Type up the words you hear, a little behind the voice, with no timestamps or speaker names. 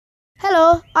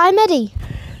Hello, I'm Eddie.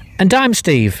 And I'm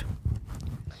Steve.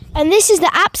 And this is the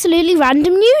Absolutely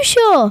Random News Show.